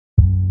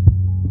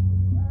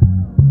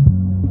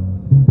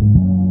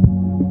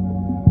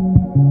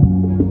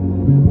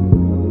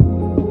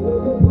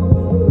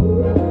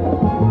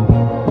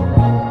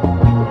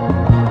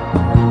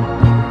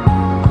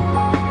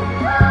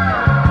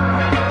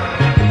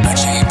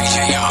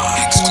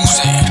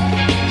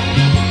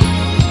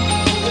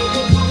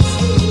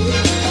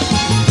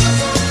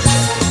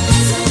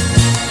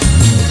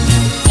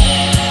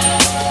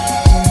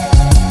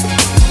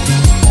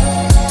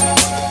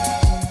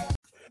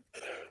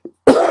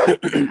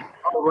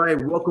All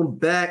right, welcome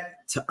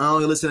back to I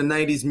Only Listen to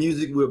 90s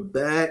Music. We're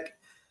back.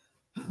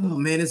 Oh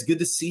man, it's good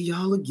to see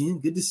y'all again.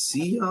 Good to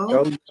see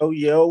y'all.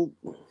 Yo.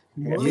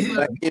 Happy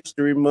Black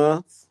History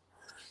Month.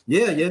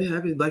 Yeah.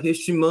 Happy Black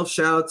History Month.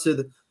 Shout out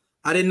to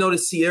I didn't know that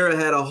Sierra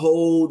had a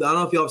whole, I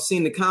don't know if y'all have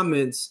seen the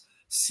comments.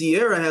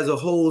 Sierra has a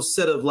whole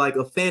set of like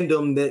a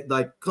fandom that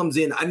like comes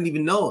in. I didn't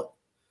even know it.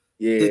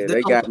 Yeah,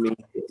 they got me.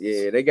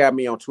 Yeah, they got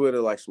me on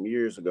Twitter like some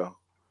years ago.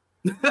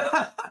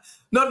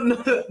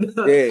 No.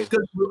 Yeah.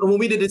 When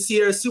we did the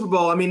Sierra Super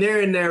Bowl, I mean, they're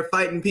in there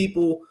fighting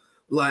people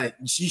like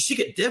she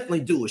could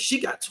definitely do it.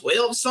 She got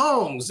 12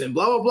 songs and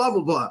blah blah blah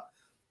blah blah.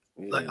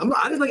 Yeah. Like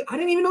I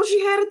didn't even know she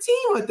had a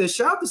team like that.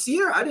 Shout out to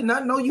Sierra. I did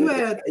not know you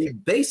had a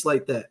base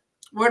like that.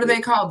 What are they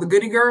called? The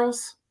Goody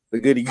Girls? The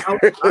Goody Girls.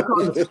 I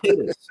call them the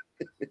cicadas.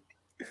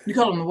 You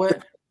call them the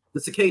what? The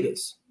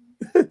cicadas.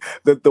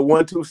 the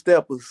 1-2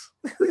 steppers.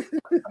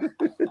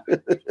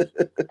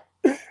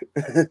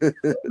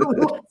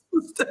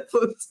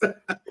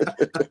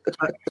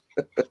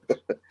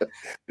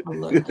 I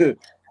love that.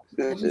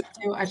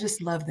 I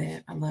just love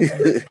that. I love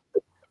that.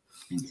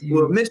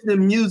 Well,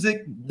 mentioning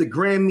music, the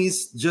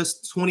Grammys,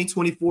 just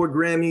 2024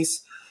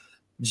 Grammys,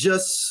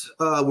 just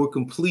were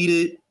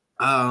completed.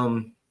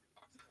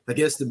 I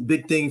guess the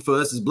big thing for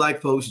us as Black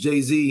folks,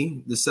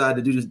 Jay-Z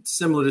decided to do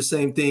the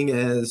same thing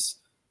as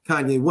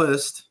Kanye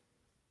West,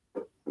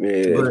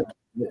 but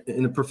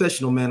in a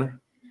professional manner.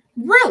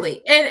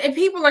 Really, and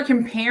people are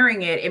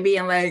comparing it and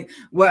being like,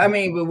 "Well, I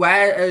mean, but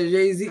why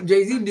Jay-Z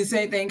did the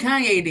same thing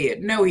Kanye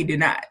did?" No, he did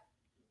not.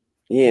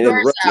 Yeah.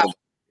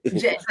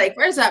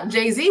 First up,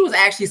 Jay-Z was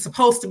actually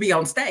supposed to be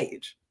on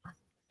stage,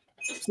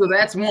 so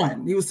that's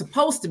one. He was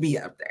supposed to be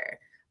up there.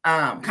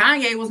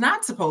 Kanye was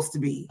not supposed to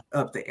be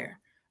up there.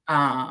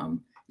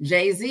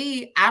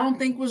 Jay-Z, I don't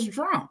think was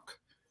drunk.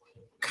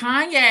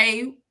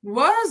 Kanye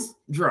was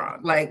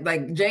drunk.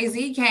 Like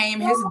Jay-Z came,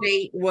 his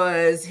date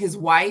was his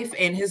wife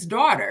and his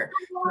daughter.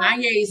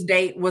 Kanye's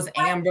date was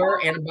Amber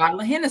and a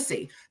bottle of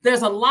Hennessy.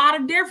 There's a lot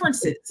of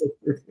differences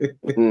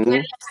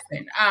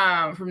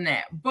from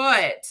that.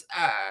 But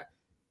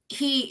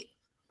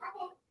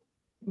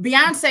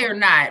Beyonce or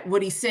not,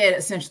 what he said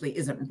essentially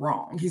isn't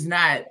wrong. He's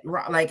not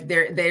wrong. Like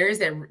there is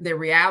the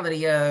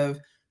reality of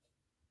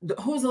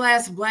who's the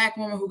last Black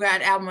woman who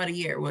got album of the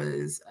year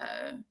was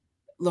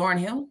Lauryn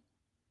Hill.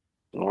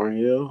 Lauryn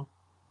Hill.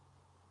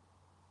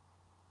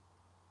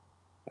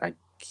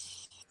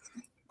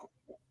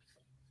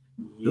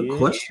 Good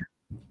question.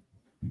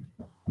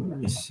 Let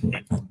me see.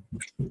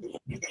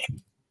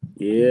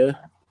 Yeah.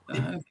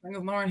 I think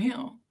of Lauryn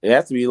Hill. It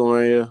has to be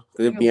Lauryn Hill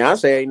because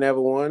Beyonce ain't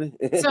never won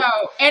it. So,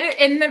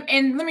 and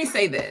let me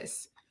say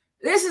this.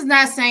 This is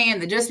not saying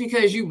that just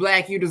because you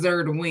Black, you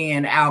deserve to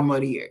win album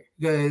of the year.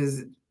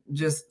 Because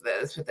just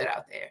let's put that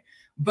out there.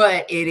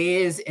 But it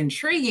is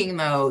intriguing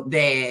though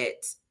that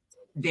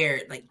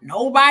there like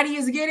nobody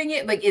is getting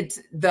it. Like it's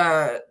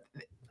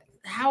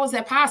how is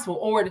that possible?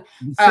 Or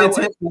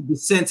the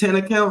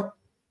Santana count?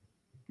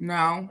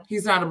 No,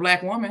 he's not a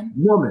Black woman.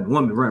 Woman,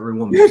 right,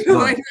 woman. Like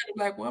not a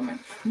Black woman.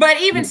 But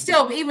even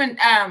still,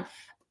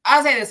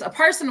 I'll say this: a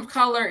person of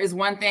color is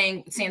one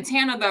thing.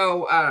 Santana,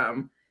 though,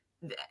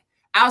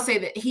 I'll say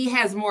that he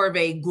has more of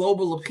a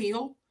global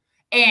appeal.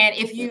 And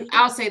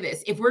I'll say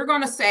this: if we're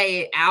going to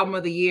say album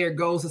of the year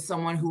goes to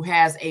someone who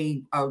has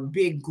a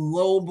big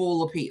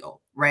global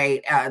appeal,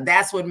 right?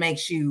 That's what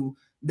makes you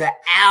the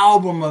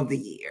album of the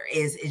year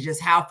is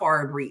just how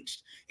far it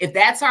reached. If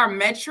that's our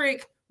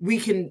metric, we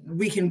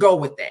can go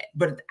with that.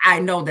 But I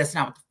know that's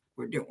not what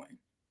we're doing.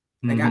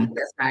 Like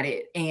that's not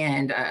it.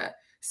 And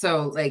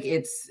so like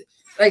it's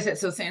like I said,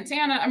 so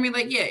Santana, I mean,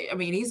 like, yeah, I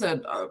mean, he's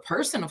a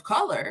person of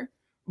color.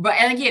 But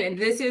and again,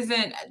 this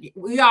isn't,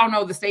 we all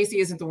know that Stacey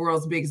isn't the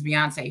world's biggest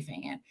Beyonce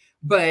fan.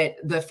 But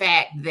the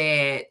fact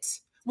that,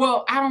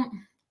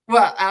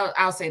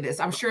 I'll say this.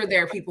 I'm sure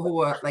there are people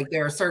who are like,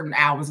 there are certain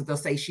albums that they'll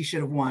say she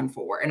should have won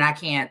for. And I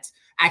can't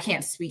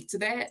speak to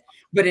that.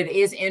 But it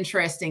is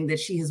interesting that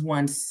she has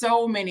won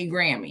so many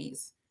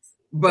Grammys,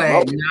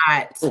 but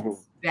not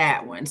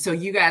that one. So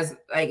you guys,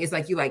 like, it's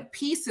like you like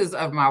pieces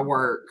of my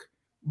work,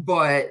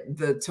 but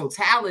the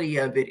totality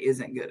of it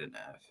isn't good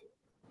enough,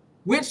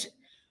 which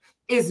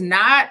is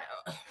not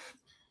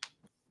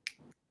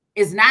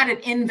an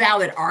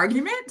invalid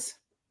argument,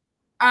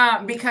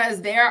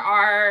 because there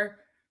are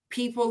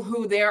people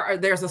who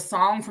there's a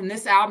song from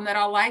this album that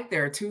I like.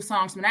 There are 2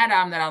 songs from that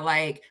album that I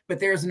like, but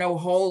there's no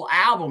whole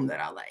album that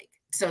I like.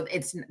 So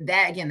it's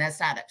that, again, that's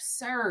not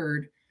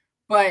absurd.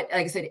 But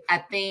like I said, I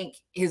think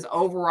his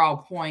overall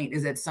point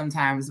is that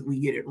sometimes we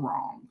get it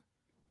wrong.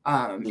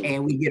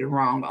 And we get it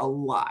wrong a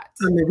lot.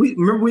 I mean, we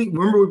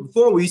remember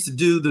before we used to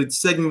do the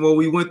segment where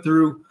we went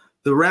through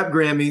the rap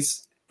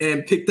Grammys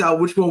and picked out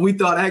which one we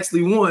thought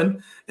actually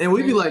won. And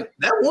we'd be like,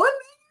 that one?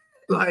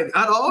 Like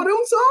out of all them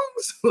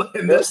songs?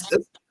 Like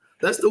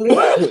that's the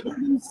one.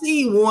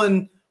 MC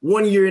won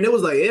one year, and it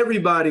was like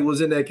everybody was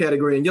in that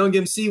category, and Young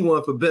MC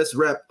won for best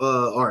rap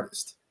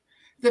artist.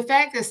 The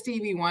fact that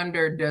Stevie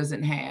Wonder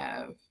doesn't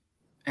have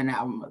an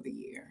album of the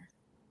year.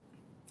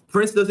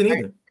 Prince doesn't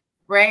either.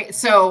 right?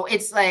 So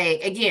it's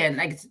like, again,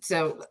 like,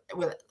 so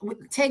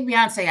take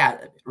Beyonce out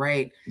of it,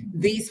 right?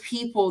 These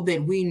people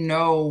that we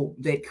know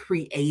that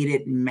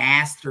created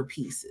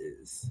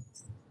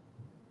masterpieces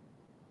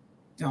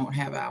don't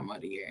have album of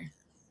the year.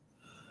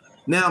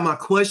 Now, my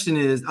question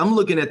is, I'm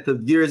looking at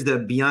the years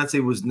that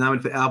Beyonce was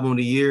nominated for album of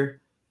the year.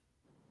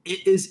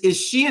 Is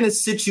she in a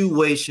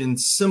situation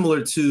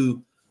similar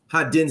to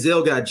how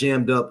Denzel got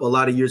jammed up a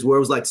lot of years, where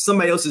it was like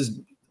somebody else's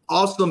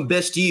awesome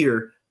best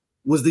year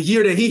was the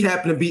year that he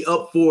happened to be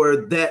up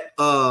for that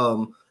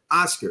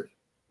Oscar?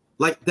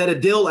 Like that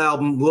Adele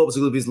album, what was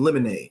it?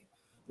 Lemonade.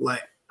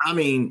 Like, I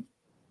mean,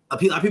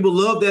 people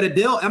love that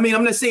Adele. I mean,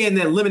 I'm not saying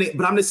that Lemonade,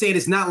 but I'm just saying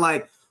it's not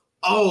like,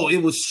 oh,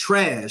 it was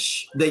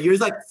trash that year.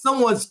 It's like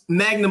someone's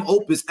magnum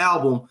opus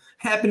album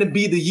happened to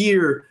be the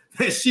year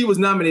that she was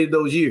nominated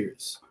those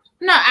years.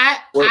 No,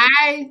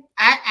 I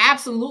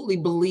absolutely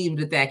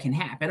believe that can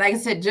happen. Like I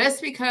said,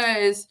 just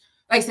because,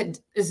 like I said,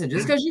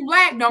 just because you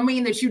Black don't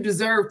mean that you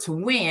deserve to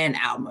win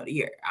album of the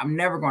year. I'm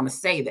never going to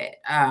say that.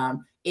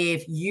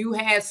 If you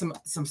had some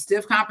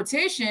stiff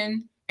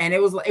competition and it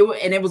was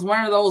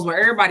one of those where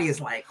everybody is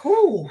like,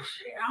 "Oh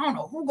shit, I don't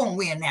know who's gonna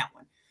win that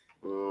one."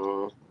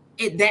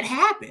 That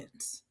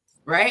happens,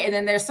 right? And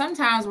then there's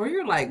sometimes where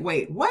you're like,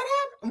 "Wait, what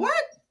happened?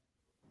 What?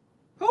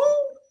 Who?"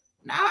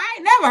 No, I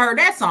ain't never heard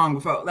that song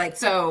before. Like,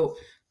 so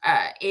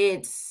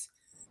I'll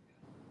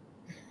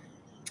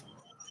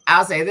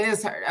say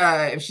this,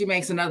 if she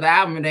makes another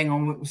album,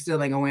 it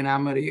still ain't gonna win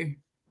album of the year.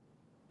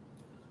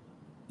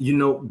 You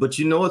know, but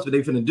you know what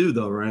they're finna do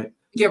though, right?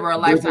 Give her a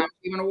Lifetime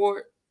Achievement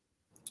Award?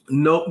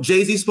 No,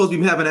 Jay-Z's supposed to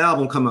be having an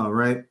album come out,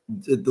 right?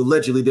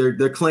 Allegedly,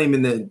 they're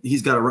claiming that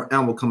he's got an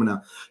album coming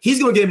out. He's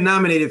gonna get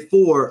nominated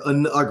for a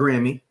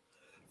Grammy.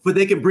 But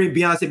they can bring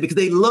Beyonce because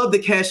they love the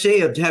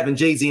cachet of having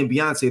Jay-Z and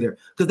Beyonce there.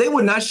 Because they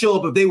would not show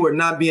up if they were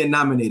not being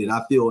nominated,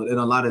 I feel, in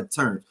a lot of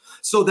terms.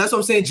 So that's what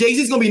I'm saying.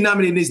 Jay-Z's going to be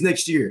nominated this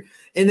next year.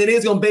 And then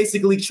it's going to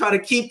basically try to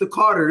keep the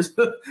Carters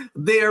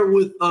there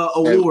with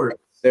award.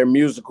 Their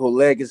musical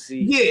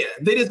legacy. Yeah,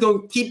 they just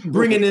going to keep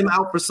bringing them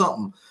out for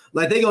something.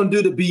 Like they're going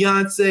to do the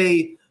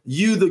Beyonce,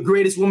 You the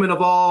Greatest Woman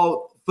of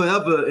All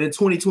Forever in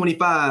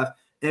 2025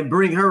 and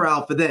bring her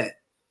out for that.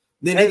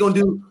 Then they're going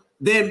to do...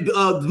 Then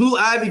Blue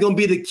Ivy gonna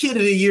be the Kid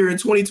of the Year in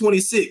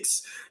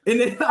 2026, and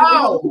then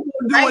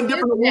doing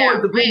different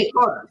awards.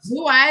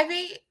 Blue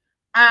Ivy,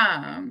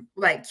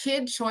 like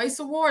Kid Choice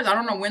Awards. I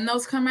don't know when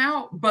those come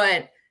out,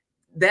 but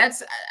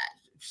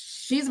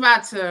she's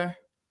about to.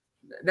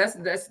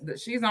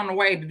 She's on the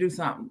way to do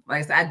something.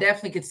 Like I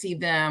definitely could see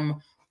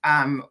them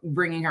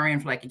bringing her in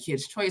for like a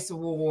Kid's Choice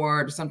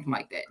Award or something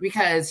like that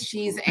because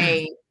she's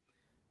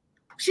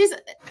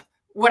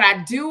what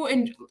I do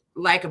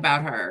like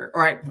about her,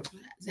 or I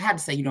had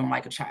to say you don't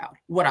like a child.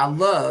 What I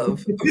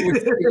love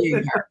with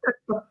her,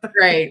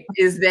 right,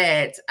 is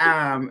that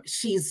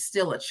she's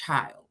still a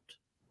child.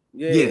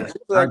 Yeah, she's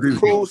like a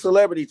cool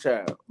celebrity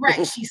child.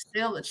 Right, she's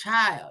still a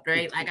child,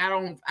 right? Like I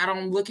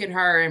don't look at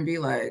her and be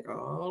like,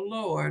 oh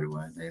Lord,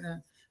 what are they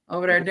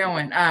over there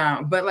doing?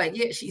 But like,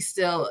 yeah, she's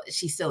still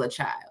a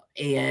child,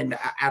 and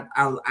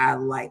I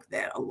like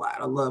that a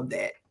lot. I love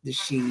that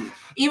she,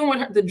 even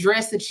with the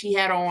dress that she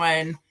had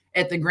on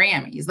at the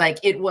Grammys, like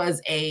it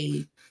was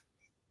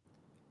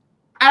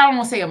I don't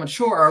want to say a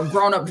mature or a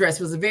grown-up dress.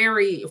 It was a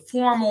very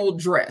formal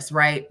dress,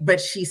 right? But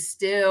she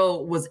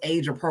still was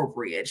age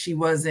appropriate. She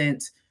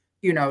wasn't,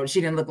 she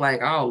didn't look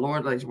like, oh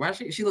Lord, like why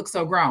she looks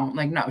so grown.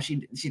 Like, no,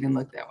 she didn't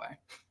look that way.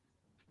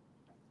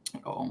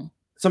 Oh.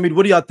 So I mean,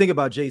 what do y'all think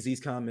about Jay-Z's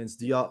comments?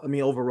 Do y'all, I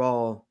mean,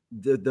 overall,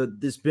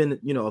 there's been,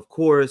 of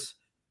course,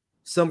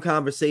 some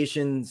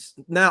conversations,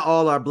 not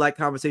all our Black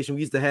conversation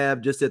we used to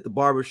have just at the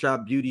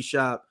barbershop, beauty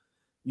shop,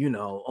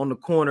 on the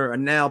corner, are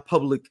now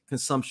public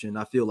consumption.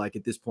 I feel like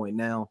at this point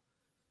now,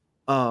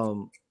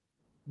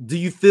 do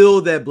you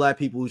feel that Black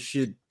people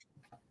should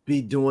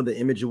be doing the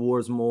Image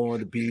Awards more,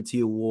 the BET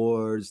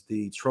Awards,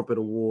 the Trumpet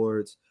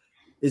Awards?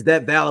 Is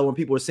that valid when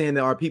people are saying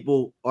that? Or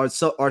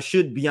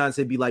should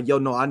Beyonce be like, yo,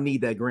 no, I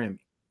need that Grammy?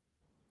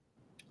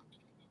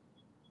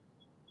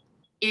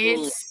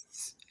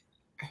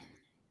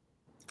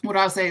 What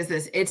I'll say is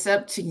this: it's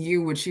up to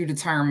you what you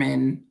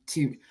determine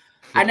to.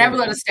 I never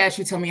let a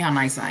statue tell me how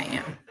nice I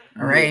am.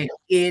 All right.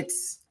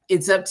 It's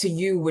up to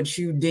you what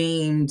you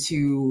deem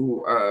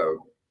to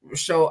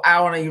show. I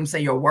don't even say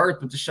your worth,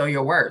 but to show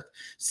your worth.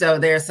 So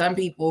there are some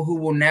people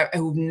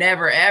who've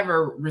never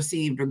ever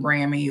received a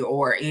Grammy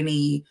or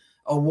any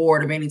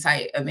award of any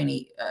type,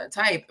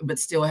 but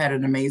still had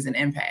an amazing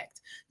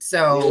impact.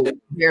 So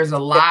there's a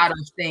lot of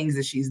things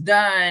that she's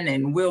done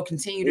and will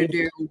continue to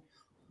do.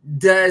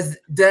 Does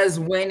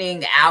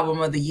winning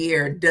album of the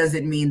year, does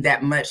it mean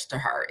that much to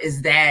her?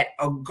 Is that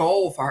a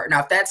goal for her?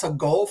 Now, if that's a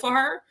goal for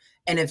her,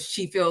 and if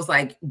she feels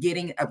like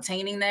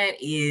obtaining that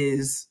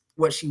is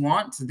what she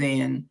wants,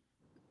 then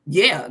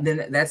yeah,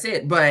 then that's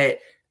it. But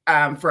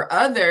for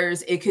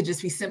others, it could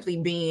just be simply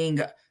being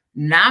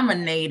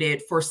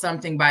nominated for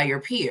something by your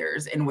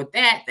peers. And with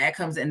that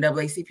comes the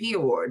NAACP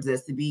awards,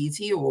 that's the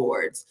BET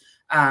awards.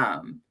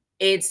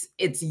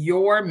 It's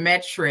your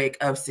metric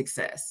of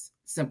success.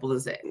 Simple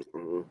as that.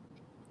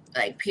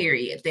 like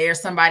period.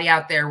 There's somebody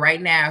out there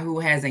right now who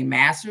has a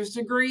master's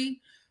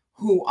degree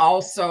who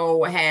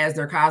also has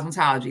their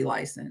cosmetology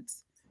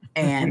license.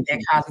 And that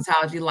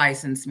cosmetology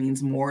license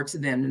means more to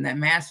them than that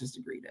master's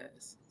degree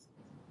does.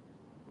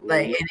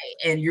 Like,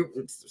 and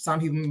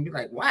some people will be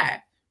like,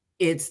 why?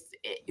 It's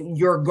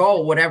your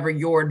goal, whatever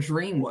your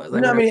dream was. Like,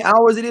 you know how many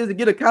hours it is to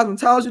get a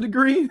cosmetology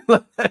degree?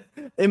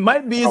 It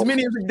might be as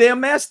many as a damn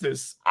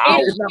master's.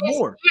 It's not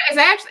more. It's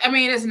actually, I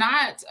mean, it's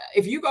not.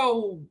 If you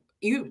go,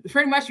 you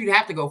pretty much you'd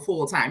have to go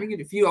full time.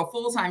 If you go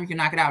full time, you can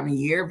knock it out in a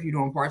year. If you're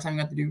doing part time, you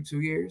have to do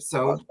 2 years.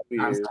 So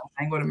I'm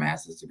saying with a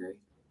master's degree.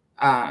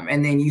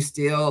 And then you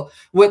still,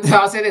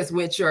 I'll say this,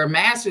 with your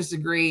master's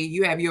degree,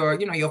 you have your,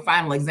 your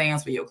final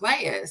exams for your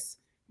class,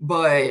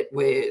 but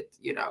with,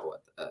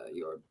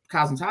 your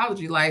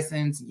cosmetology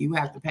license, you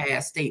have to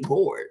pass state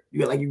board.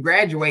 You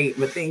graduate,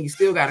 but then you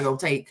still got to go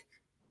take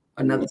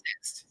another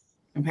test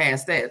and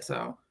pass that.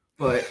 So,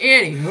 but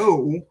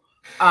anywho,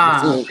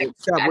 Scott,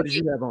 what did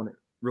you have on it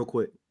real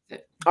quick?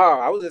 Oh,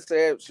 I was just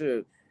saying,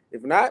 shit,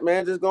 if not,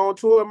 man, just go on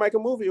tour and make a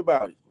movie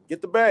about it.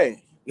 Get the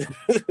bag.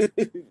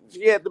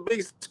 She had the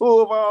biggest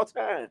tour of all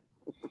time.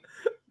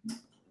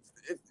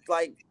 It's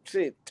like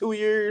shit, 2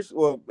 years.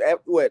 Well,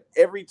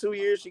 every 2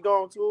 years she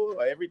go on tour,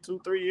 or every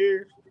 2-3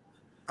 years.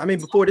 I mean,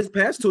 before this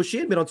past tour, she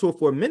had been on tour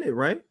for a minute,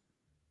 right?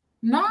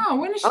 No,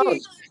 when is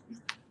she?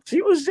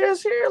 She was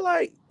just here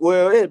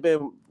it had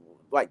been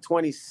like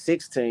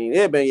 2016. It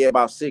had been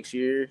about 6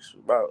 years.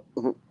 About.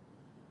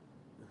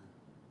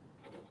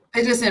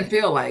 It just didn't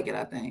feel like it,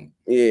 I think.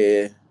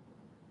 Yeah.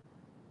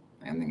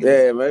 Maybe.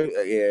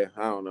 Yeah,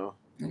 I don't know.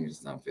 I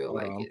just don't feel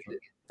like it.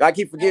 I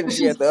keep forgetting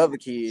she had the other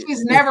kids.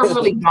 She's never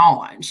really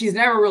gone. She's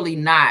never really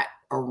not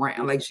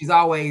around. Like she's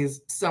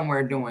always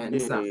somewhere doing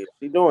something.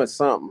 She's doing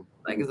something.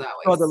 Like it's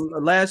always. So the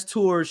last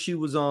tour she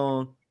was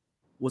on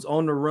was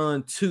On the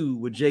Run 2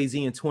 with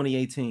Jay-Z in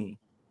 2018.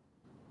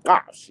 Oh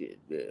shit,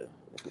 yeah.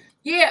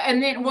 Yeah,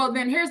 and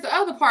then here's the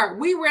other part.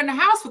 We were in the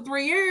house for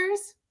 3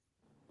 years.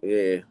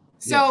 Yeah.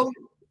 So.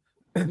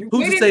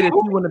 Who's to say that he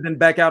wouldn't have been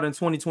back out in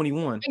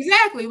 2021?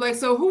 Exactly. Like,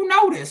 so who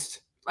noticed?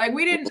 Like,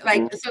 we didn't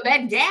so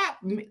that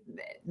gap kind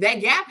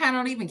of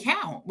don't even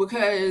count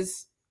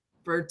because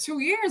for 2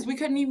 years we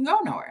couldn't even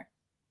go nowhere.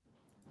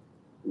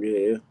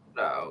 Yeah.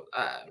 So,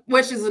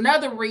 which is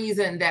another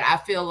reason that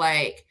I feel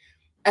like,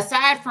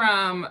 aside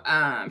from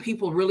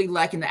people really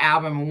liking the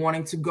album and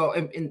wanting to go,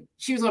 and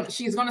she's going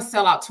to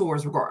sell out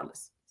tours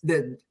regardless.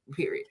 The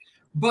period.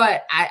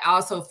 But I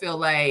also feel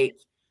like.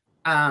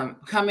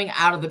 Coming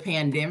out of the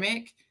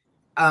pandemic,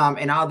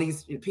 and all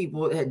these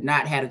people had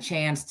not had a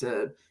chance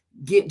to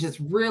just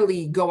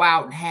really go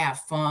out and have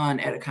fun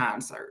at a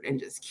concert and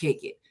just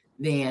kick it.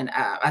 Then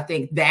I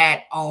think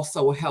that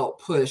also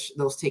helped push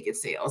those ticket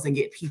sales and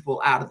get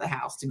people out of the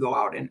house to go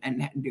out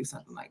and do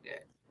something like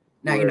that.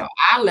 Now,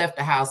 I left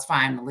the house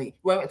finally.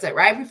 Well, it's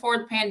right before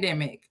the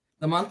pandemic,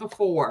 the month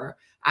before,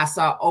 I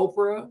saw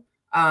Oprah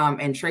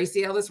and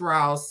Tracy Ellis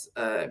Ross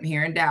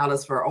here in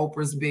Dallas for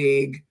Oprah's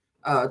big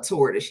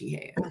tour that she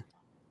had.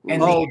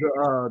 And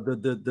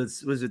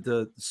the was it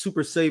the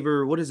Super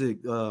Saver? What is it?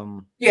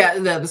 Yeah,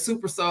 the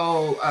Super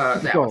Soul.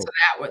 That was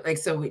that one. Like,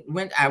 so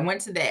I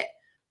went to that.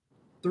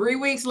 3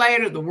 weeks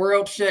later, the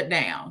world shut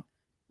down.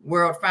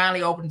 World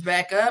finally opens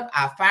back up.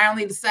 I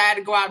finally decided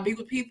to go out and be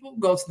with people.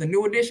 Go to the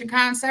New Edition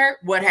concert.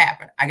 What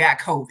happened? I got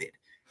COVID.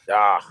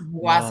 I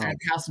sat at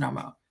the house no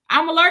more.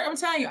 I'm allergic. I'm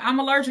telling you, I'm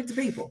allergic to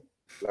people.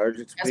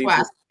 That's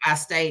why I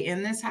stay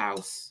in this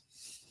house.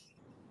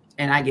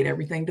 And I get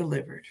everything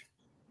delivered.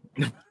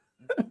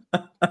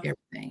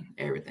 Everything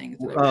is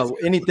delivered.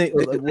 Anything?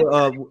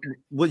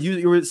 What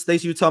you were,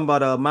 Stacey? You were talking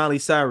about Miley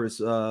Cyrus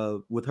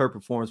with her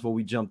performance before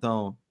we jumped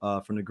on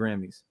from the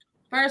Grammys.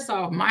 First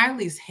off,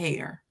 Miley's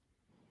hair.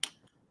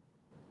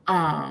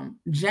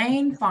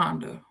 Jane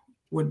Fonda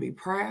would be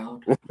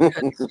proud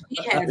because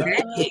she had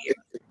that hair.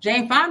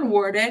 Jane Fonda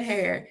wore that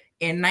hair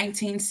in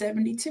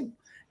 1972,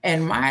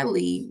 and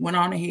Miley went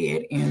on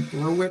ahead and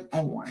threw it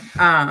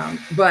on.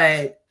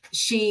 But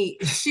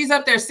she's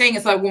up there singing.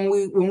 It's like when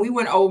we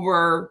went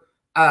over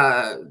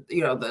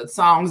the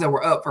songs that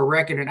were up for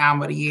record and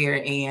album of the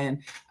year,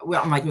 and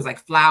I'm like, it was like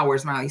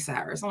Flowers, Miley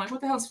Cyrus. I'm like,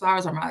 what the hell is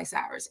Flowers or Miley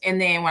Cyrus?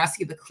 And then when I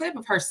see the clip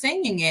of her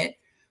singing it,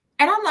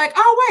 and I'm like,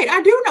 oh wait,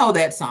 I do know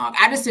that song.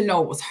 I just didn't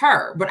know it was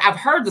her, but I've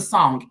heard the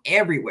song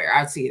everywhere.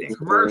 I see it in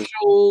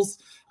commercials.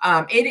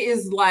 It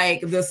is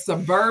like the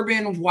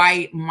suburban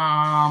white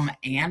mom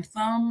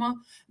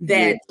anthem.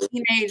 That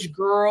teenage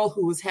girl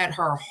who's had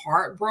her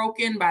heart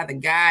broken by the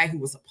guy who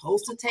was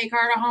supposed to take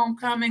her to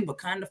homecoming, but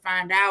come to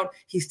find out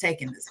he's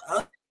taking this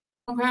up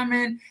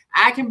homecoming.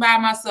 I Can Buy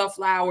Myself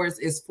Flowers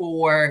is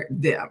for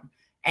them.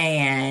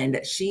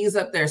 And she's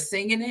up there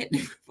singing it.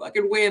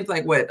 Fucking wins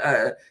like what?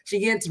 She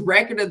gets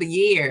record of the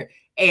year,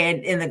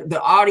 and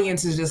the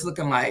audience is just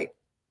looking like.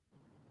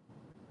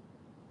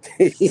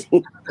 To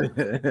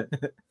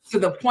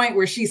the point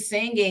where she's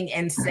singing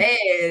and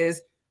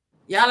says,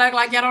 "Y'all act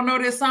like y'all don't know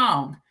this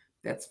song."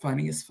 That's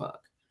funny as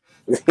fuck.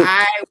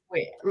 I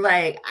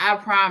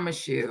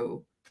promise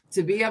you,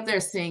 to be up there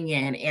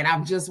singing, and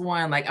I've just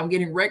won, like, I'm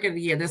getting record of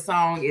the year. This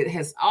song, it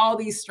has all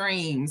these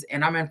streams,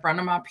 and I'm in front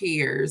of my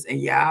peers, and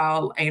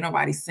y'all ain't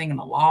nobody singing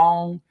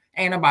along,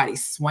 ain't nobody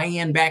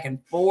swaying back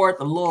and forth,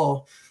 a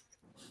little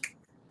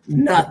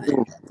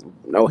nothing.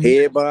 No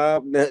head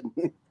bob,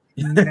 nothing.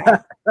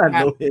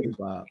 No head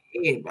bob.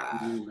 Head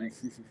bob.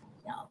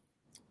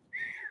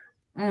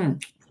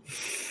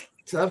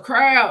 Tough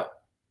crowd.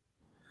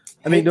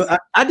 I mean,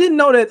 I didn't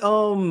know that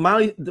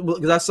Miley,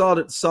 because I saw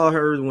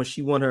her when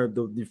she won her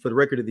for the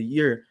record of the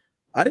year.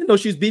 I didn't know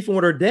she was beefing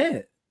with her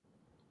dad.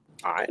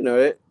 I know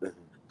that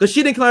because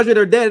she didn't clash with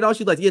her dad at all.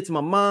 She's like, yeah, to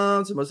my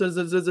mom, to my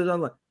sister.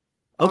 I'm like,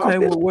 okay,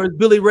 well, where's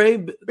Billy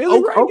Ray? Ray,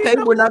 okay,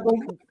 we're not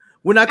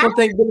gonna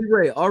thank Billy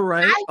Ray. All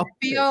right. I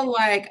feel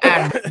like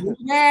I knew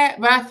that,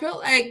 but I feel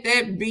like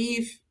that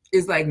beef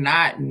is like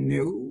not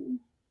new.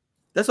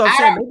 That's what I'm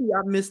saying. Maybe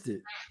I missed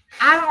it.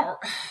 I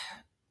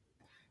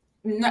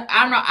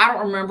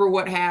don't remember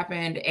what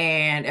happened,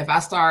 and if I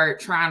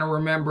start trying to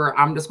remember,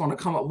 I'm just going to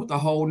come up with a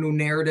whole new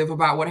narrative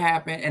about what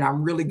happened, and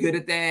I'm really good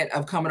at that,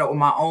 of coming up with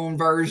my own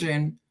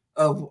version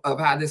of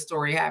how this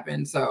story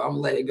happened. So I'm gonna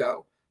let it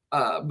go.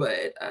 Oh,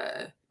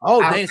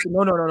 dang! So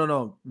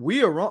no.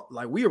 We are wrong.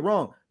 Like, we are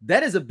wrong.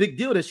 That is a big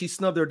deal that she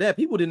snubbed her dad.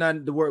 People did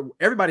not. The word.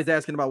 Everybody's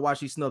asking about why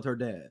she snubbed her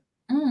dad.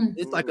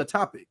 It's like a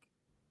topic.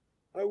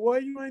 Like, why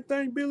you ain't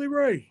thank Billy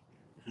Ray?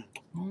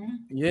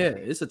 Yeah,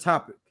 it's a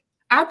topic.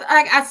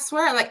 I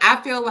swear, like, I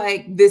feel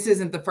like this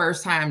isn't the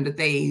first time that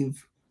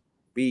they've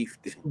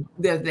beefed.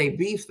 That they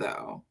beefed,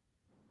 though.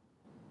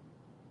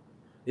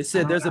 It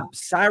said there's a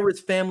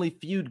Cyrus family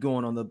feud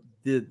going on.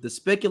 The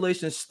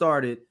speculation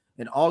started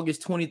in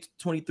August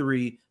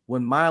 2023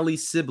 when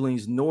Miley's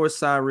siblings Nora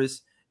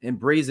Cyrus and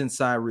Brazen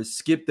Cyrus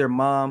skipped their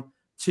mom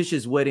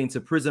Tish's wedding to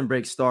Prison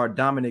Break star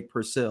Dominic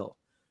Purcell.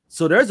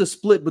 So there's a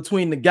split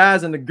between the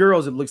guys and the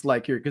girls, it looks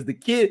like, here,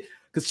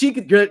 because she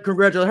could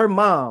congratulate her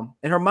mom,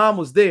 and her mom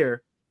was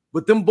there,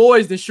 but them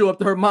boys didn't show up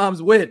to her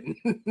mom's wedding.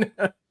 They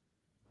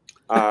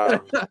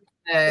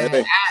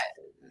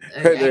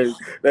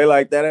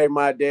like, that ain't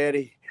my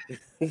daddy.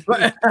 They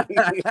like,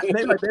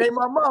 that ain't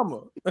my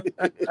mama.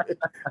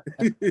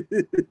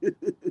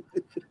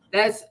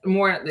 That's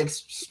more like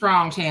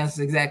strong chances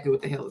exactly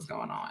what the hell is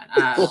going on.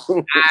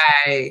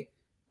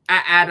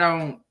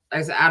 I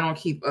don't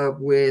keep up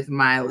with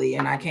Miley,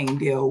 and I can't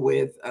deal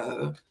with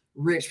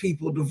rich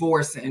people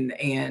divorcing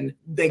and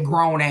they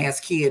grown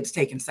ass kids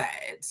taking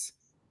sides.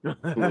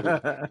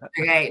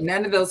 Okay,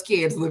 none of those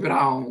kids live at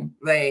home.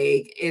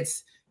 Like,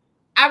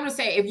 I would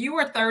say, if you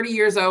were 30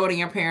 years old and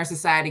your parents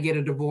decide to get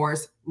a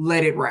divorce,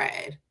 let it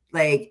ride.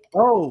 Like,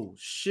 oh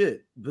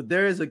shit! But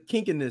there is a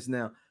kink in this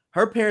now.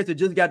 Her parents had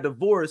just got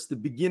divorced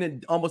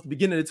almost the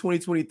beginning of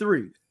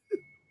 2023.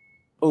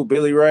 Oh,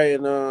 Billy Ray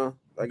and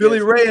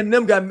Billy Ray and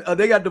them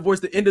got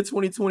divorced the end of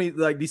 2020,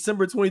 like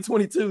December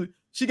 2022.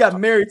 She got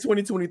married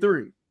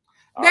 2023.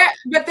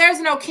 But there's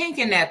no kink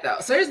in that, though.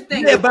 So here's the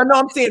thing. Yeah, but no,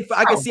 I'm saying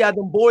I can see how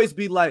them boys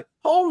be like,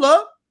 hold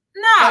up.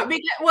 No,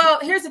 because,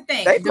 here's the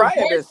thing. They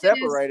probably have been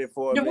separated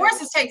for a minute.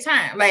 Divorces take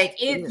time. Like,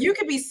 you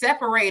could be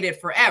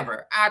separated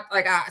forever. I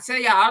tell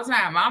y'all all the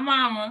time, my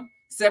mama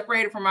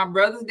separated from my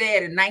brother's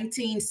dad in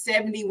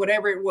 1970,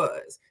 whatever it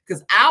was,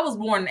 because I was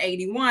born in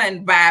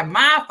 81 by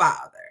my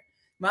father.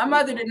 My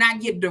mother did not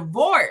get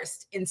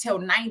divorced until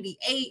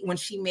 98 when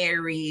she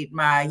married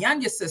my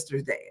youngest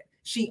sister's dad.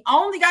 She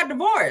only got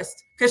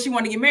divorced because she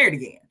wanted to get married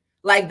again.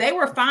 Like, they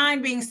were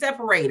fine being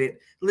separated,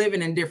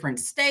 living in different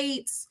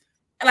states.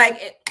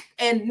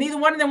 And neither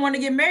one of them wanted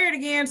to get married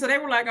again. So they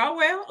were like, oh,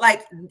 well,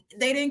 like,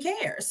 they didn't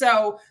care.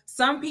 So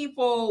some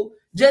people,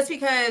 just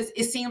because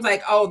it seems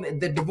like, oh,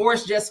 the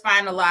divorce just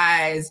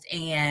finalized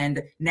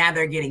and now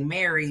they're getting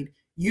married,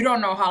 you don't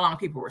know how long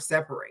people were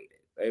separated.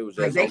 They was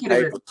just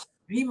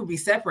people be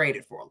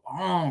separated for a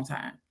long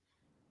time.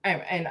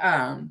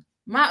 And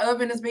my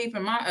oven is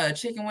beeping. My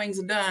chicken wings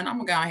are done.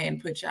 I'm gonna go ahead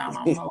and put y'all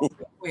on hold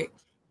real quick.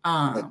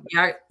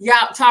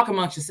 Y'all talk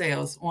amongst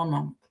yourselves. One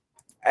moment.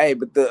 Hey,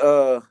 but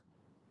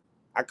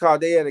I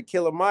called they had a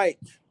Killer Mike.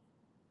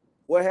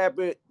 What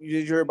happened? Did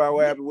you hear about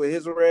what happened with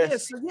his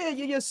arrest?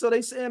 Yeah. So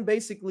they saying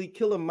basically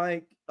Killer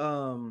Mike,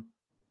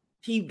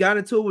 he got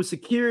into it with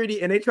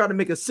security and they tried to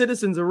make a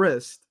citizen's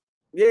arrest.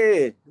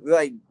 Yeah,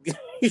 like I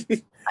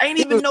didn't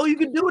even know you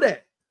could do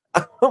that.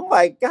 I'm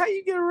like, how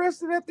you get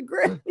arrested at the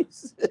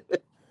Grammys?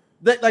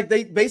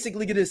 They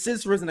basically get his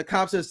citizen's arrest and the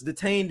cops just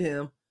detained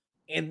him.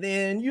 And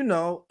then, he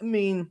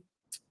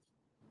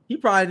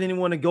probably didn't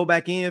want to go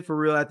back in for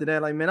real after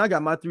that. Like, man, I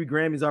got my 3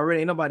 Grammys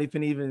already. Ain't nobody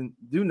finna even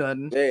do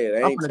nothing. Yeah,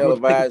 they ain't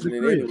televising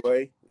it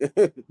anyway.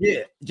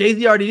 Yeah,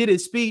 Jay-Z already did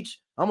his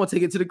speech. I'm gonna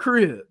take it to the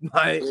crib.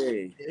 Like,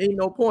 ain't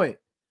no point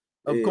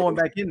of going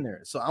back in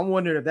there. So I'm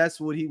wondering if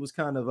that's what he was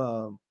kind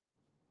of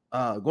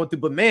going through.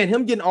 But man,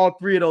 him getting all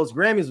 3 of those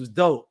Grammys was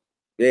dope.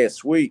 Yeah,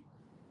 sweet.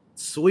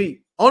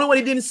 Only one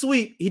he didn't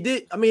sweep. He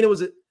did. I mean,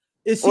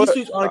 he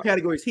sweeps all the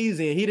categories he's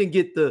in. He didn't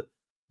get the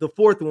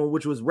 4th one,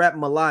 which was rap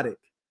melodic.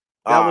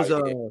 That was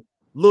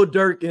Lil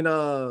Durk and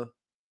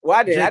Well,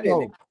 I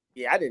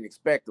didn't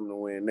expect him to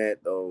win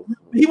that though.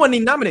 He wasn't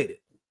even nominated.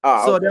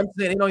 So okay. I'm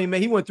saying,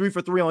 he went 3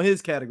 for 3 on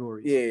his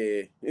categories.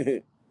 Yeah.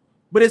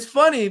 But it's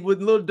funny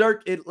with Lil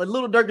Durk.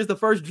 Lil Durk is the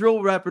first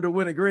drill rapper to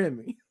win a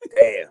Grammy.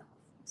 Damn.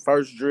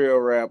 First drill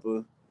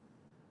rapper.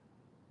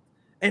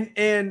 And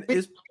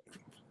it's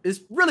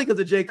really because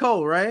of J.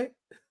 Cole, right?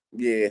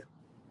 Yeah.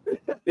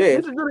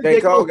 This is really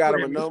J. Cole Cole's got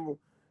him a Grammy. number.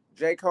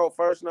 J. Cole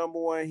first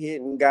 #1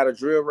 hit and got a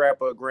drill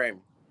rapper a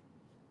Grammy.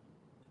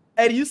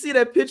 Hey, do you see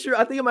that picture?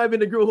 I think it might have been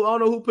the girl who I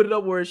don't know who put it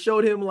up, where it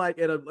showed him like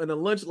in a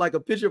lunch, like a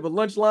picture of a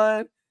lunch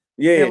line.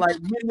 Yeah. And like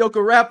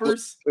mediocre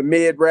rappers. The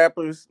mid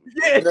rappers.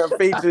 Yeah. The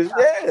features.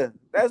 Yeah.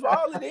 That's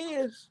all it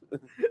is.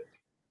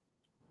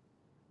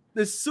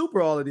 This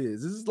super all it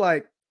is. This is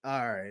like,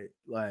 all right,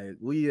 like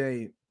we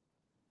ain't.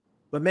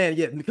 But man,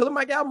 yeah, the Killer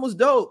Mike album was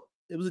dope.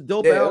 It was a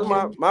dope album.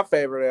 It was my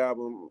favorite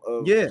album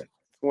of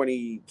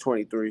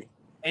 2023.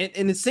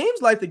 And it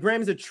seems like the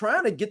Grammys are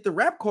trying to get the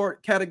rap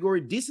category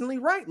decently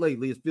right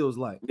lately. It feels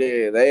like.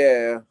 Yeah, they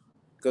have.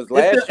 Because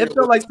it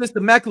felt like since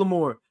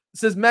Macklemore,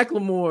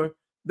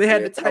 they had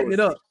to tighten it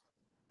up.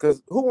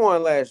 Because who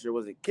won last year?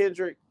 Was it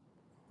Kendrick?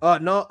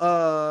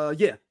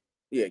 Yeah.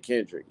 Yeah,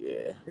 Kendrick,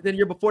 yeah. And then the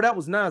year before that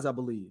was Nas, I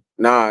believe.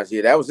 Nas,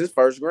 yeah, that was his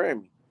first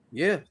Grammy.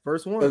 Yeah,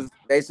 first one. Because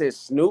they said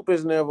Snoop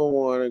has never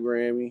won a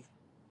Grammy.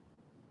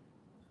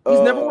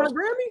 He's never won a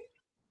Grammy?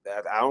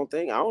 I don't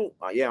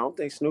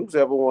think Snoop's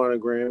ever won a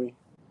Grammy.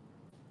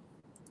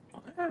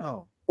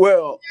 Wow.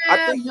 Well, yeah,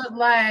 I think but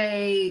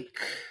like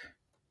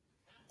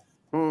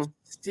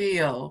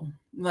still,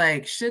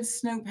 like, should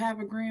Snoop have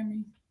a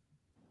Grammy?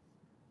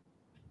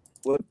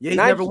 Well, yeah, he's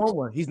never won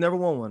one. He's never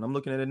won one. I'm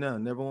looking at it now.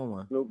 Never won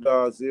one. Snoop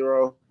Dogg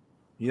 0.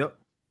 Yep.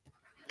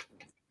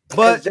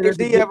 But has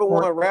Jay-Z ever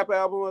won a rap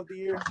album of the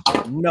year?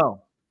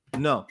 No.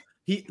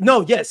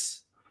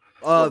 Yes.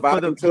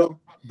 Volume 2.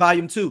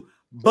 Volume 2.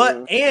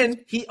 But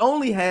and he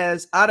only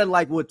has out of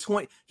like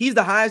 20. He's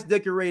the highest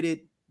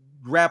decorated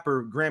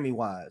rapper Grammy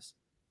wise,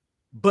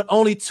 but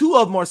only 2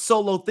 of them are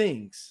solo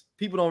things.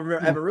 People don't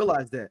ever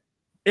realize that.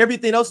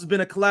 Everything else has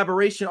been a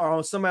collaboration or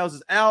on somebody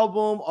else's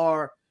album,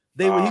 or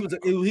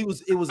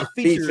it was a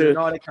feature and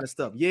all that kind of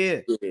stuff.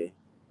 Yeah.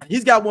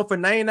 He's got one for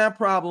 99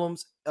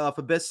 Problems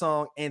for best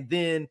song, and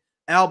then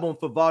album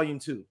for volume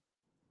 2.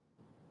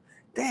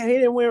 Damn, he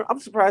didn't win.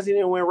 I'm surprised he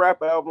didn't win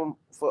rap album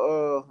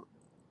for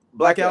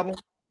Black Album.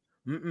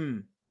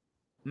 Damn.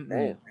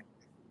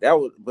 That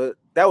would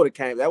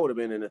have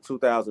been in the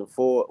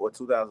 2004 or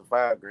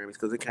 2005 Grammys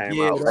because it came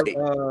out late.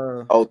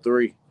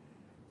 03.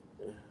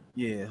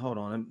 Yeah, hold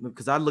on,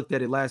 because I looked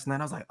at it last night.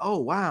 I was like, oh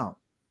wow,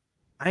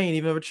 I ain't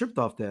even ever tripped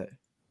off that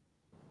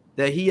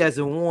he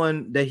hasn't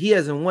won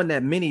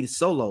that many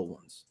solo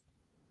ones.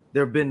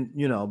 There have been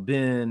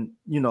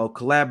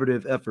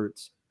collaborative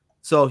efforts.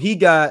 So he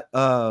got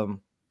so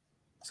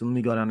let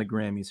me go down to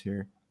Grammys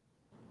here.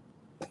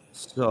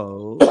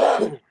 So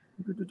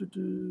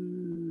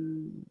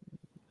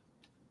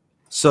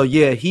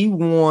yeah, he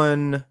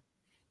won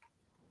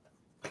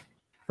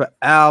for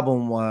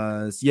album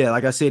wise. Yeah,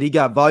 like I said, he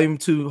got volume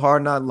 2,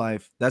 Hard Knock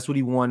Life. That's what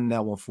he won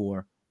that one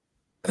for.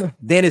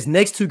 Then his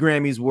next 2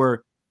 Grammys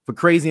were for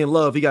Crazy in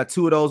Love. He got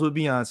 2 of those with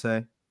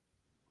Beyonce.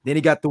 Then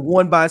he got the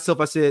one by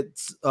himself. I said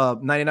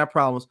 99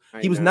 Problems.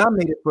 He was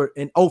nominated for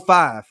in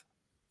 05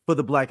 for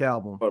the Black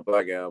Album. For the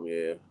Black Album,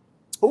 yeah.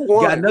 Who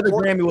won? Got another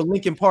Grammy with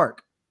Linkin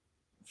Park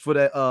for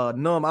that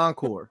Numb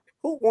Encore.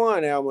 Who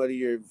won Album of the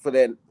Year for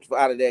that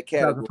out of that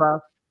category?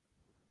 2005?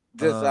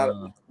 Just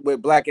with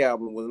Black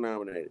Album was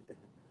nominated.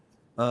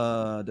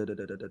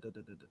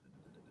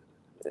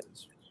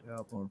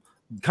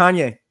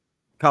 Kanye,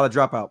 College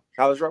Dropout.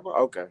 College Dropout?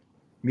 Okay.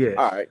 Yeah.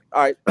 All right.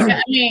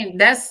 I mean,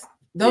 those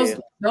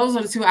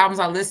are the 2 albums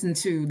I listened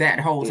to that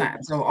whole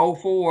time. So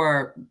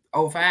 04,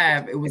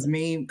 05, it was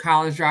me,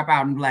 College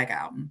Dropout, and Black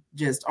Album,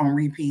 just on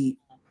repeat.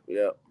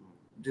 Yep.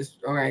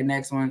 Just all right,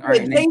 next one. All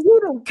right, next.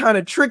 Jay-Z kind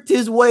of tricked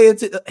his way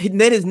into.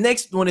 Then his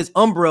next one is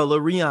Umbrella,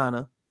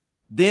 Rihanna.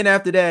 Then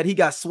after that, he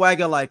got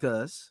Swagger Like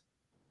Us.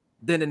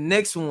 Then the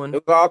next one,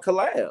 it was all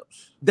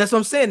collabs. That's what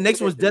I'm saying.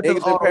 Next one's Death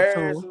of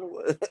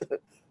Auto-Tune.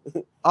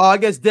 I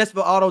guess Death of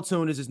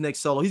Auto-Tune is his next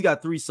solo. He's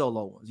got 3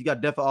 solo ones. You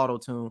got Death of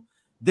Auto-Tune.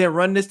 Then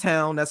Run This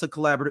Town, that's a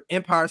collaborative.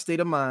 Empire State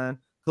of Mind,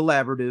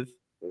 collaborative.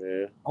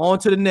 Yeah. On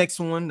to the next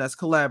one, that's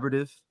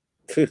collaborative.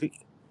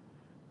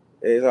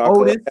 It's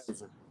all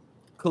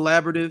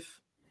collaborative.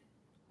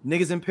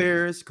 Niggas in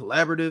Paris,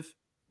 collaborative.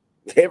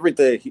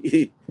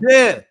 Everything.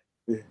 Yeah.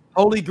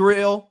 Holy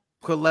Grail,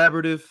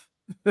 collaborative.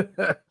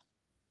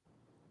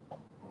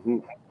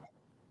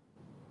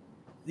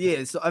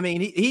 Yeah, so I mean,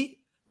 he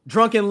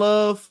Drunk in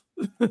Love,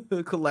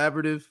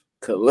 collaborative.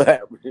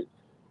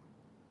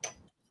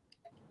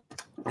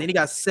 Then he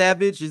got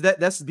Savage.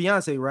 That's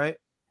Beyonce, right?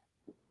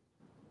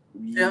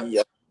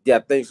 Yeah, I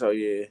think so.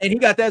 Yeah, and he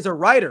got that as a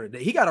writer.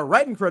 He got a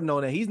writing credit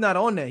on that. He's not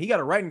on that. He got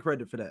a writing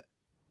credit for that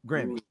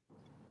Grammy.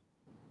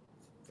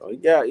 Oh,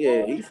 yeah.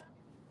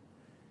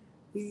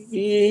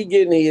 He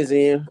getting his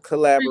in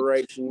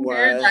collaboration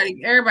wise.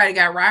 Everybody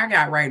got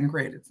writing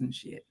credits and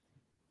shit.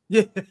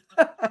 Yeah.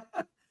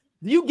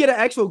 Do you get an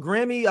actual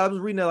Grammy? I was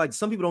reading that like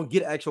some people don't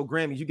get actual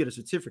Grammys. You get a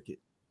certificate.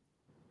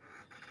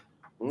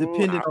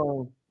 Depending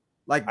on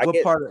Like what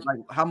part of, like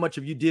how much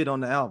of you did on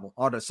the album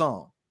or the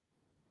song?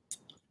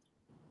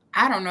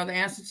 I don't know the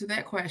answer to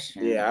that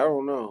question. Yeah, I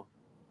don't know.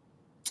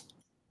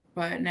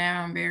 But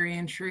now I'm very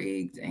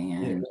intrigued.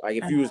 And like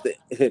if you was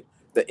the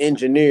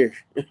engineer.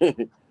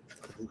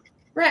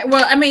 Right.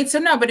 Well, I mean, so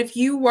no, but if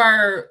you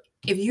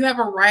have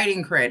a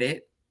writing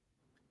credit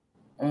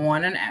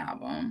on an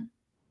album,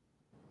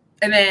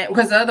 and then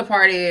because the other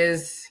part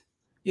is,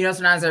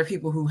 sometimes there are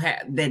people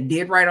that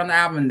did write on the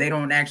album and they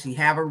don't actually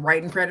have a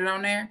writing credit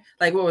on there.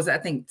 Like what was that?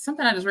 I think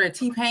something I just read,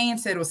 T-Pain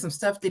said it was some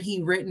stuff that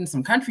he written,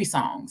 some country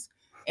songs,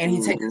 and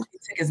he took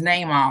his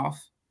name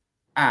off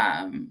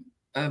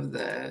of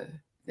the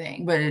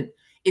thing. But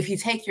if you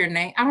take your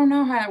name, I don't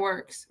know how it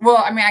works. Well,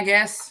 I mean, I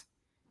guess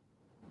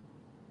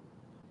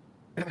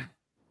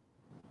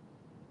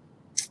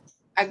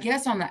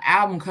on the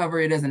album cover,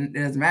 it doesn't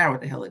matter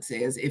what the hell it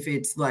says. If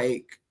it's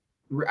like,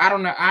 I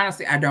don't know.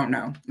 Honestly, I don't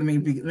know. Let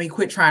me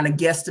quit trying to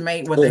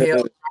guesstimate what the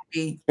hell it might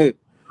be.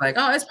 Like,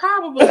 oh, it's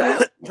probably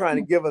trying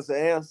to give us an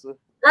answer.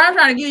 Or I'm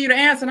trying to give you the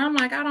answer, and I'm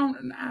like,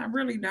 I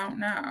really don't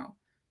know.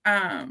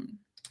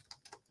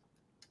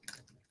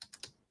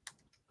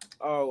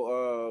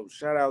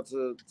 Shout out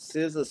to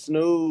SZA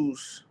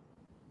Snooze.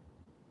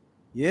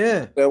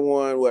 Yeah, that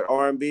one with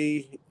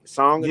R&B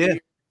song of the year.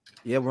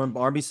 Yeah, we're on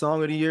R&B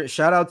song of the year.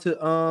 Shout out to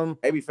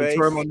Babyface.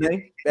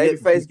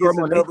 Babyface gets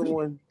another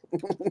one.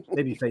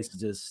 Babyface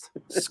is just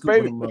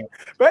scooping them up.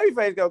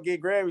 Babyface gonna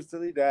get Grammys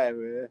till he die,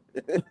 man.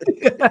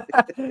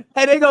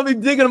 Hey, they gonna be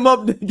digging them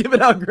up,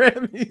 giving out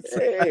Grammys.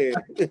 Hey.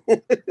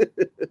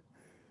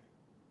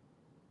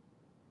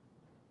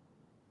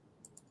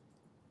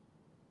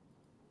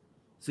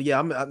 So yeah,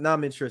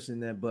 I'm interested in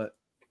that, but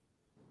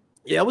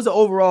yeah, it was an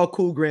overall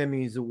cool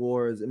Grammys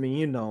awards. I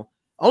mean,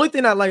 only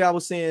thing I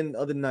was saying the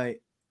other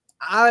night,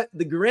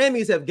 the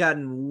Grammys have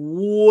gotten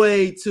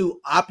way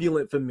too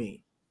opulent for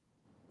me.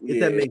 If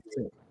that makes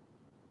sense.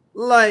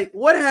 Like,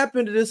 what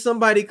happened to this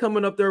somebody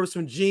coming up there with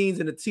some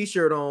jeans and a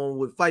t-shirt on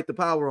with "Fight the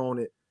Power" on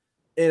it?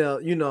 And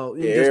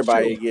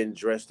everybody getting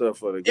dressed up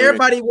for the Grammys.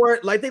 Everybody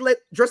weren't like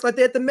dressed like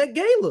they at the Met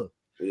Gala.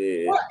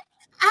 Yeah. Well,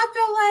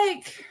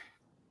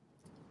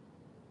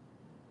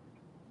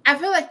 I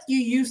feel like you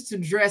used to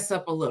dress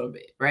up a little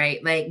bit,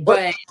 right? Like,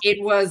 but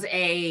it was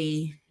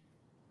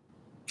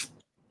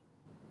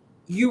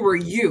you were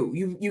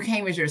you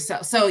came as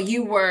yourself. So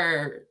you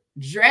were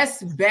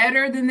dressed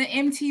better than the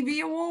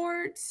MTV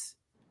Awards,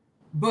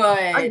 but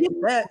I get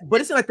that.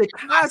 But it's like the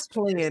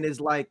cosplaying is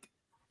like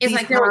it's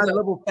like there was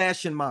level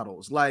fashion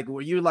models, like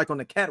where you're like on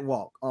the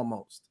catwalk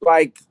almost.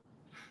 Like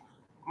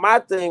my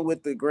thing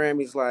with the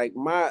Grammys,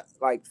 my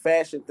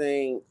fashion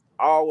thing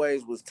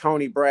always was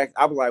Toni Braxton.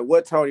 I was like,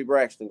 what Toni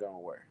Braxton gonna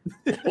wear?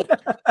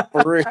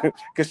 For real.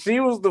 Because she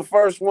was the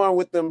first one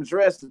with them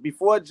dresses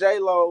before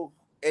J-Lo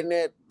and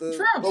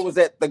what was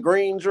that, the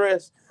green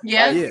dress?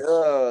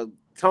 Yeah.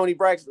 Toni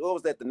Braxton, what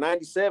was that, the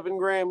 97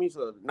 Grammys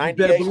or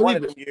 98, one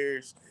of them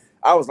years?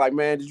 I was like,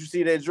 man, did you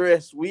see that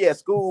dress? We at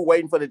school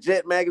waiting for the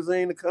Jet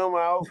magazine to come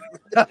out.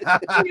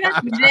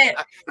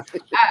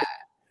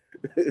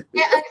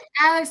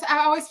 Alex, I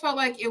always felt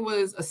like it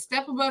was a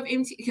step above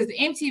MTV because the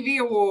MTV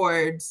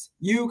Awards,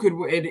 you could.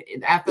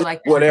 I feel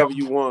like whatever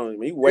you want. I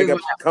mean, you wake up,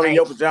 come in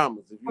your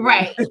pajamas.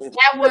 Right.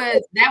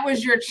 That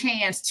was your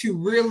chance to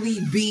really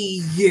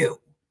be you.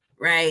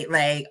 Right.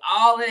 Like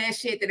all of that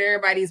shit that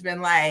everybody's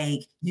been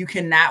like, you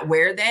cannot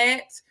wear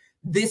that.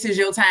 This is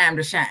your time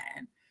to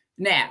shine.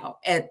 Now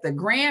at the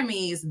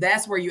Grammys,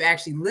 that's where you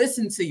actually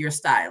listen to your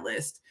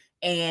stylist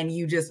and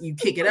you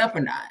kick it up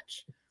a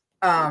notch.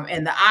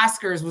 And the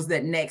Oscars was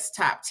that next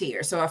top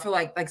tier. So I feel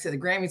like I said, the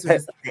Grammys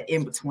was just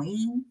in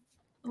between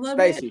a little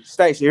bit.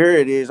 Stacey, here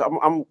it is.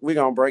 We're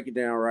gonna break it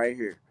down right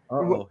here.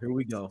 Oh, here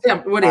we go.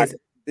 What is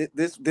it?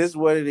 This is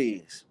what it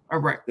is. All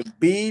right. The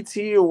BET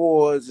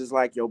Awards is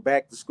like your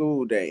back to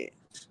school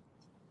dance.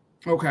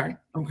 Okay.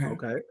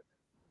 The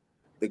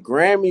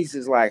Grammys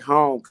is like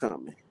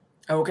homecoming.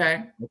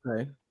 Okay.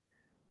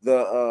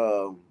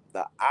 The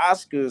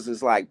Oscars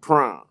is like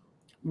prom.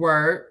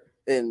 Word.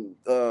 And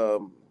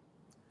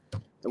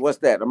what's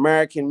that?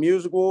 American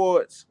Music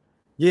Awards?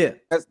 Yeah.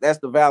 That's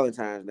the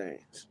Valentine's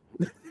dance.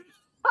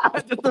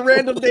 Just a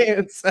random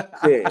dance.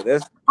 Yeah,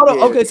 that's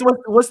Okay, so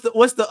what's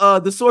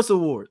the Source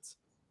Awards?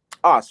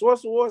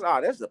 Source Awards?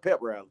 That's the pep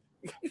rally.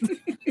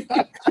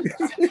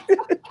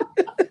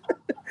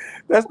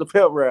 That's the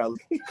pep rally.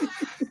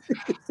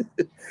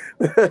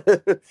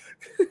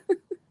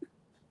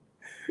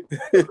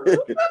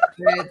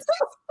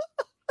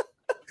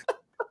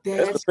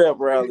 That's the pep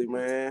rally,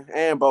 man.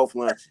 And both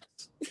lunches.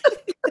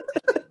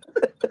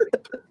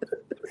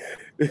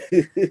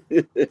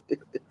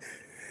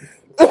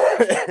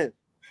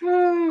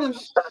 Oh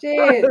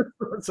shit!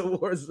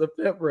 Towards the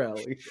pep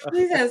rally.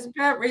 He said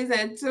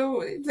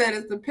two. He said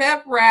it's the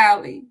pep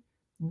rally,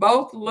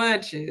 both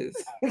lunches,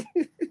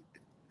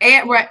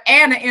 and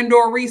an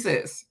indoor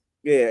recess.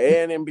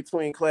 Yeah, and in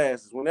between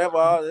classes, whenever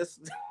all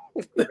this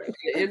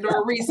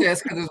indoor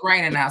recess because it's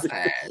raining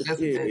outside.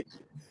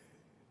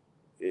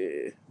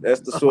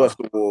 That's the Source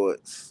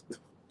Awards,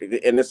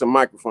 and it's a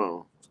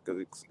microphone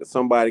because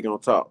somebody gonna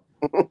talk.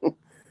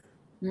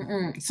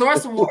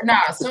 Source Award,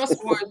 nah, Source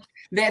Award.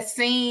 That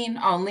scene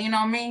on Lean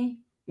on Me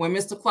when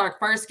Mr. Clark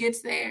first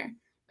gets there,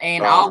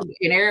 and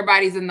and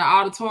everybody's in the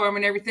auditorium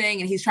and everything,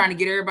 and he's trying to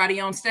get everybody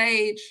on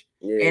stage.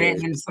 Yeah.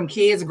 And some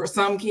kids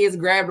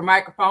grab the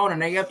microphone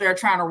and they up there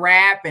trying to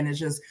rap, and it's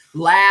just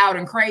loud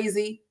and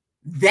crazy.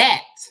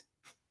 That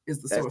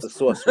is the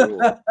Source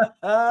Award.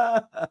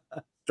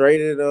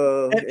 Straight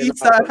at East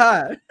Side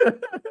High.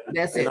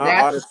 That's it.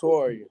 That's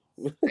auditorium.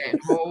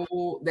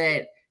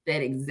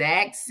 That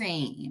exact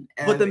scene.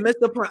 But the missed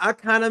part, I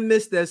kind of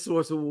missed that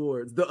Source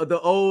Awards. The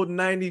old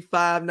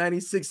 95,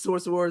 96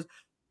 Source Awards.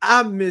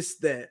 I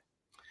missed that.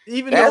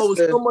 Even though it was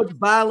so much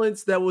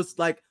violence that was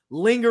like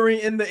lingering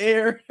in the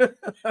air.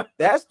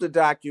 That's the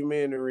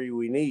documentary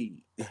we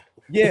need.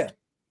 Yeah.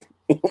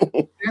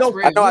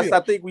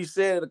 I think we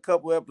said it a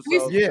couple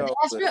episodes ago.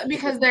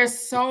 Because there's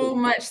so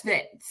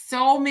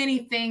many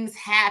things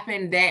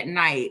happened that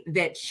night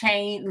that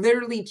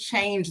literally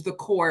changed the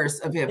course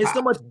of hip hop. And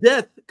so much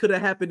death could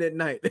have happened at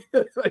night.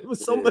 It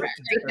was so much.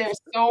 There's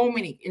so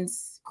many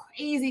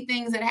crazy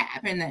things that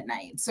happened that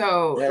night.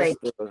 So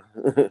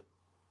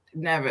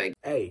never.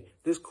 Hey,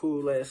 this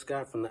cool ass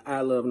Scott from the I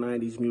Love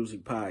 90s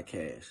Music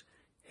Podcast.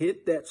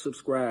 Hit that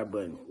subscribe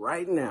button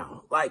right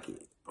now. Like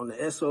it. On the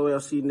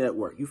SOLC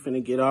network, you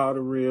finna get all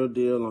the real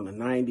deal on the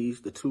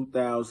 90s, the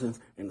 2000s,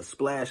 and the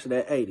splash of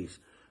that 80s.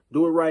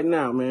 Do it right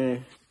now,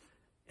 man,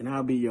 and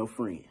I'll be your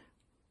friend.